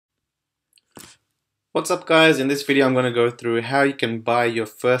What's up, guys? In this video I'm going to go through how you can buy your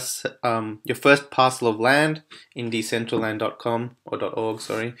first parcel of land in Decentraland.com or .org,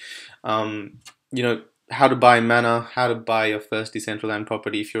 sorry. You know, how to buy Mana, how to buy your first Decentraland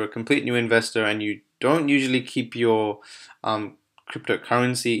property if you're a complete new investor and you don't usually keep your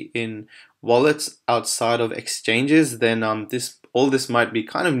cryptocurrency in wallets outside of exchanges, then all this might be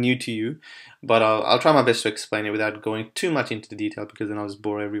kind of new to you, but I'll try my best to explain it without going too much into the detail because then I'll just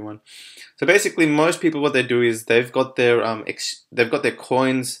bore everyone. So basically, most people, what they do is they've got their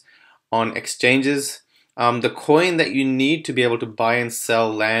coins on exchanges. The coin that you need to be able to buy and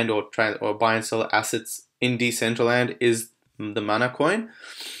sell land or buy and sell assets in Decentraland is the Mana coin.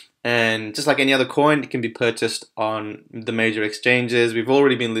 And just like any other coin, it can be purchased on the major exchanges. We've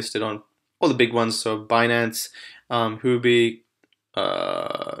already been listed on all the big ones, so Binance, Huobi,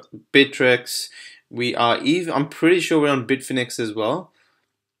 Bittrex. I'm pretty sure we're on Bitfinex as well.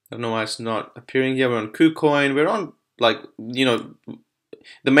 I don't know why it's not appearing here. We're on KuCoin. We're on,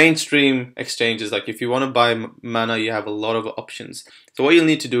 the mainstream exchanges. Like, if you want to buy Mana, you have a lot of options. So what you'll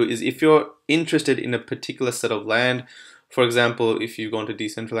need to do is, if you're interested in a particular set of land, for example, if you go into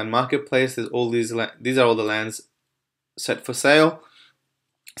Decentraland Marketplace, there's all these are all the lands set for sale.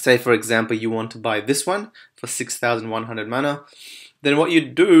 Say, for example, you want to buy this one for 6,100 Mana. Then what you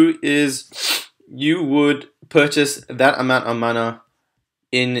do is you would purchase that amount of Mana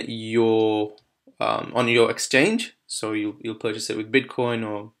in your on your exchange. So you'll purchase it with Bitcoin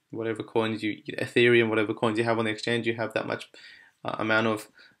or whatever coins Ethereum, whatever coins you have on the exchange. You have that much amount of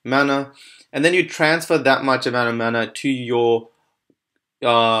Mana, and then you transfer that much amount of Mana to your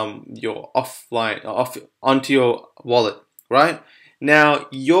onto your wallet. Right now,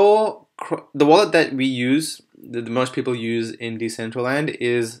 the wallet that we use, that most people use in Decentraland,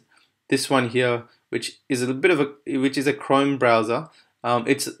 is this one here, which is a Chrome browser.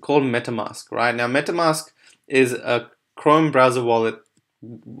 It's called Metamask. Right now, Metamask is a Chrome browser wallet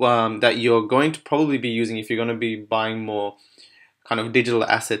that you're going to probably be using if you're going to be buying more kind of digital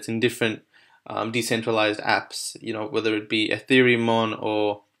assets in different decentralized apps. You know, whether it be Ethereum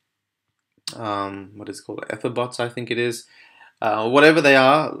or what is it called, Etherbots, I think it is. Whatever they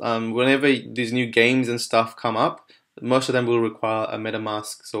are, whenever these new games and stuff come up, most of them will require a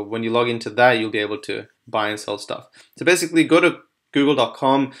MetaMask. So when you log into that, you'll be able to buy and sell stuff. So basically, go to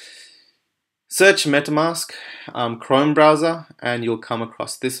google.com, search Metamask Chrome browser, and you'll come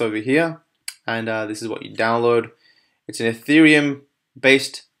across this over here. And this is what you download. It's an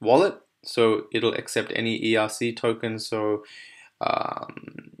Ethereum-based wallet, so it'll accept any ERC tokens. So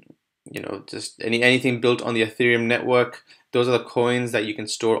just anything built on the Ethereum network. Those are the coins that you can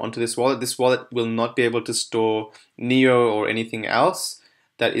store onto this wallet. This wallet will not be able to store Neo or anything else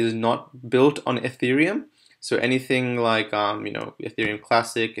that is not built on Ethereum. So anything like Ethereum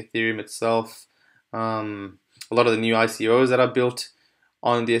Classic, Ethereum itself, a lot of the new ICOs that are built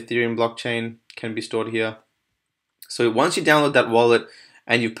on the Ethereum blockchain can be stored here. So once you download that wallet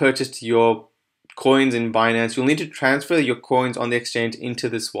and you purchased your coins in Binance, you'll need to transfer your coins on the exchange into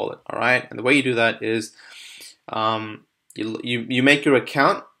this wallet. All right, and the way you do that is you make your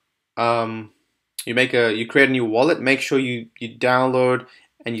account. You create a new wallet. Make sure you download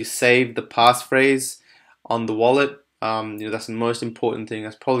and you save the passphrase on the wallet. That's the most important thing.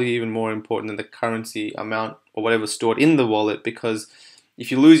 That's probably even more important than the currency amount or whatever's stored in the wallet, because if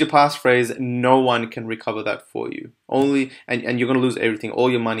you lose your passphrase, no one can recover that for you. And you're going to lose everything, all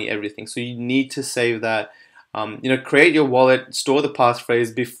your money, everything. So you need to save that. Create your wallet, store the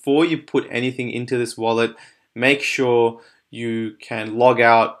passphrase before you put anything into this wallet. Make sure you can log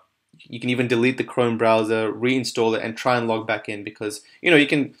out. You can even delete the Chrome browser, reinstall it, and try and log back in, because you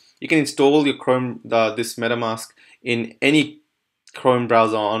can install your Chrome this MetaMask in any Chrome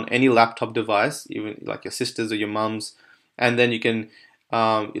browser on any laptop device, even like your sister's or your mum's, and then you can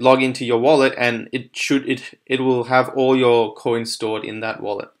log into your wallet, and it will have all your coins stored in that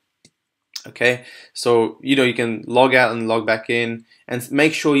wallet. Okay, so you can log out and log back in, and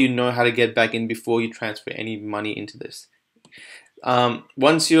make sure you know how to get back in before you transfer any money into this.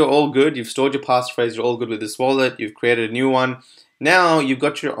 Once you're all good, you've stored your passphrase, you're all good with this wallet, you've created a new one. Now you've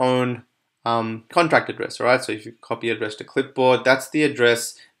got your own contract address, all right? So if you copy address to clipboard, that's the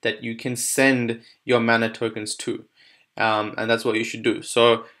address that you can send your Mana tokens to. And that's what you should do.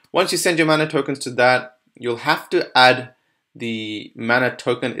 So once you send your Mana tokens to that, you'll have to add the Mana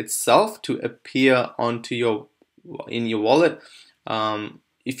token itself to appear in your wallet.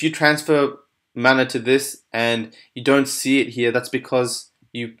 If you transfer Mana to this and you don't see it here, that's because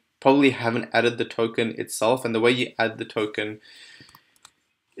you probably haven't added the token itself. And the way you add the token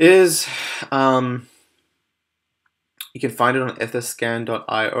is you can find it on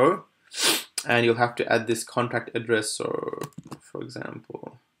etherscan.io. and you'll have to add this contract address. So for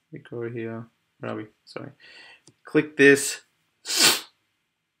example, we go here, where are we? Sorry, click this,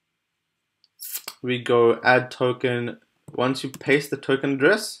 we go add token. Once you paste the token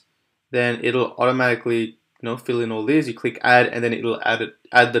address, then it'll automatically fill in all these. You click add, and then it'll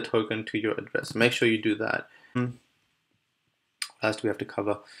add the token to your address. Make sure you do that. What else do we have to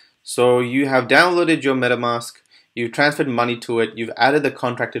cover? So you have downloaded your MetaMask, you've transferred money to it, you've added the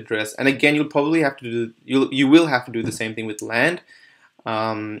contract address, and again, you'll probably have to do you will have to do the same thing with land.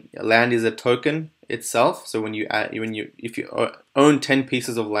 Land is a token itself. So when you if you own 10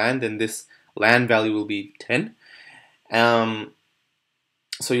 pieces of land, then this land value will be 10.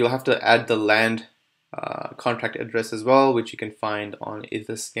 So you'll have to add the land contract address as well, which you can find on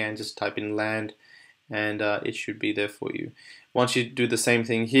Etherscan. Just type in land, and it should be there for you. Once you do the same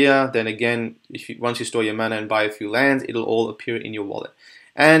thing here, then again, once you store your mana and buy a few lands, it'll all appear in your wallet,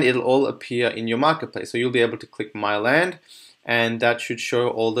 and it'll all appear in your marketplace. So you'll be able to click My Land, and that should show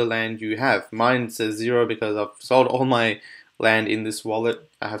all the land you have. Mine says 0 because I've sold all my land in this wallet.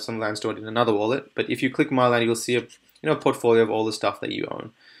 I have some land stored in another wallet, but if you click My Land, you'll see a portfolio of all the stuff that you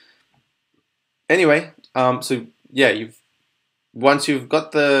own. Anyway, so yeah, once you've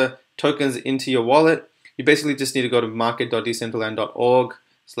got the tokens into your wallet, you basically just need to go to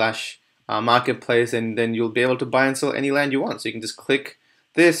market.decentraland.org/marketplace, and then you'll be able to buy and sell any land you want. So you can just click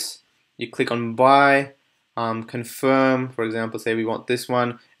this, you click on buy, confirm, for example, say we want this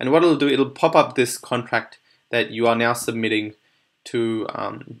one, and what it'll do, it'll pop up this contract that you are now submitting to,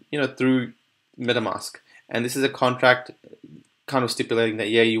 through Metamask. And this is a contract kind of stipulating that,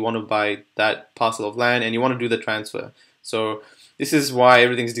 yeah, you want to buy that parcel of land and you want to do the transfer. So this is why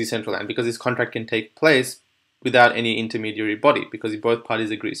everything's Decentraland, because this contract can take place without any intermediary body, because both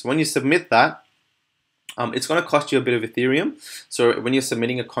parties agree. So when you submit that, it's going to cost you a bit of Ethereum. So when you're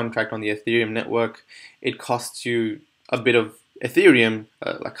submitting a contract on the Ethereum network, it costs you a bit of Ethereum,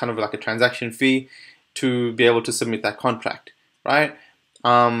 kind of like a transaction fee, to be able to submit that contract, right?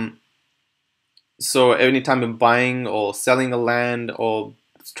 So anytime you're buying or selling a land or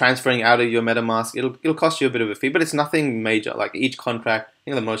transferring out of your MetaMask, it'll cost you a bit of a fee, but it's nothing major. Like each contract, I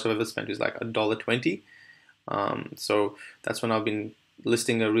think the most I've ever spent is like $1.20. So that's when I've been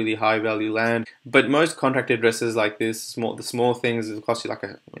listing a really high value land. But most contract addresses like this, the small things, it'll cost you like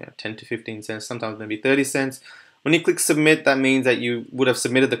 10 to 15 cents, sometimes maybe 30 cents. When you click submit, that means that you would have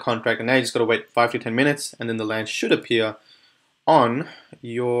submitted the contract, and now you just got to wait 5 to 10 minutes, and then the land should appear on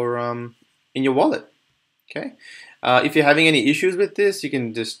your in your wallet. Okay. If you're having any issues with this, you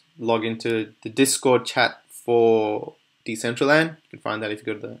can just log into the Discord chat for Decentraland. You can find that if you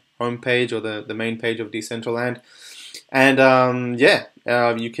go to the home page or the main page of Decentraland. And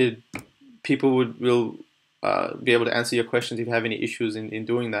people will be able to answer your questions if you have any issues in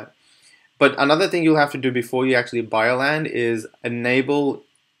doing that. But another thing you'll have to do before you actually buy a land is enable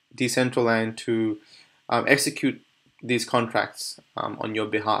Decentraland to execute these contracts on your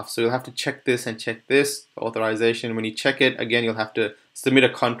behalf. So you'll have to check this and check this, authorization. When you check it, again, you'll have to submit a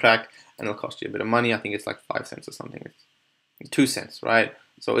contract, and it'll cost you a bit of money. I think it's like 5 cents or something. It's 2 cents, right?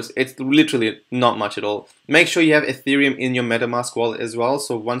 So it's literally not much at all. Make sure you have Ethereum in your MetaMask wallet as well.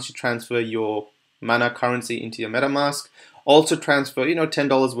 So once you transfer your Mana currency into your MetaMask, also transfer,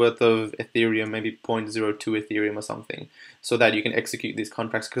 $10 worth of Ethereum, maybe 0.02 Ethereum or something, so that you can execute these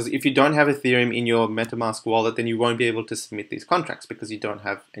contracts. Because if you don't have Ethereum in your MetaMask wallet, then you won't be able to submit these contracts because you don't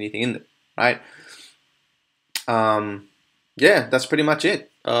have anything in them, right? Yeah, that's pretty much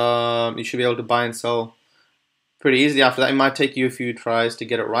it. You should be able to buy and sell pretty easily after that. It might take you a few tries to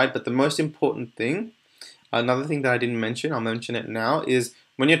get it right, but the most important thing, another thing that I didn't mention, I'll mention it now, is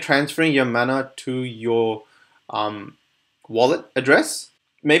when you're transferring your Mana to your wallet address,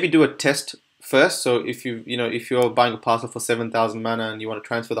 maybe do a test first. So if you're buying a parcel for 7,000 mana and you want to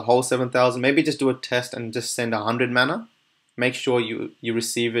transfer the whole 7,000, maybe just do a test and just send 100 mana. Make sure you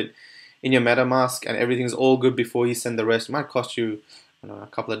receive it in your MetaMask and everything's all good before you send the rest. It might cost you a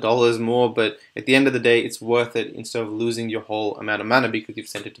couple of dollars more, but at the end of the day, it's worth it instead of losing your whole amount of mana because you've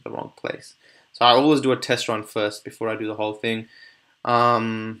sent it to the wrong place. So I always do a test run first before I do the whole thing.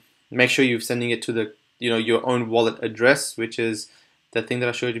 Make sure you're sending it to the your own wallet address, which is the thing that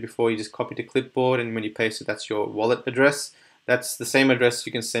I showed you before. You just copy to clipboard, and when you paste it, that's your wallet address. That's the same address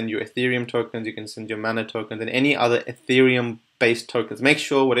you can send your Ethereum tokens, you can send your Mana tokens, and any other Ethereum-based tokens. Make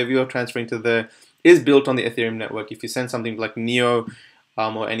sure whatever you're transferring to there is built on the Ethereum network. If you send something like Neo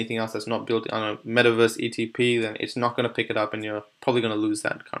or anything else that's not built on a Metaverse ETP, then it's not going to pick it up, and you're probably going to lose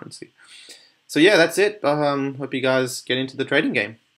that currency. So yeah, that's it. Hope you guys get into the trading game.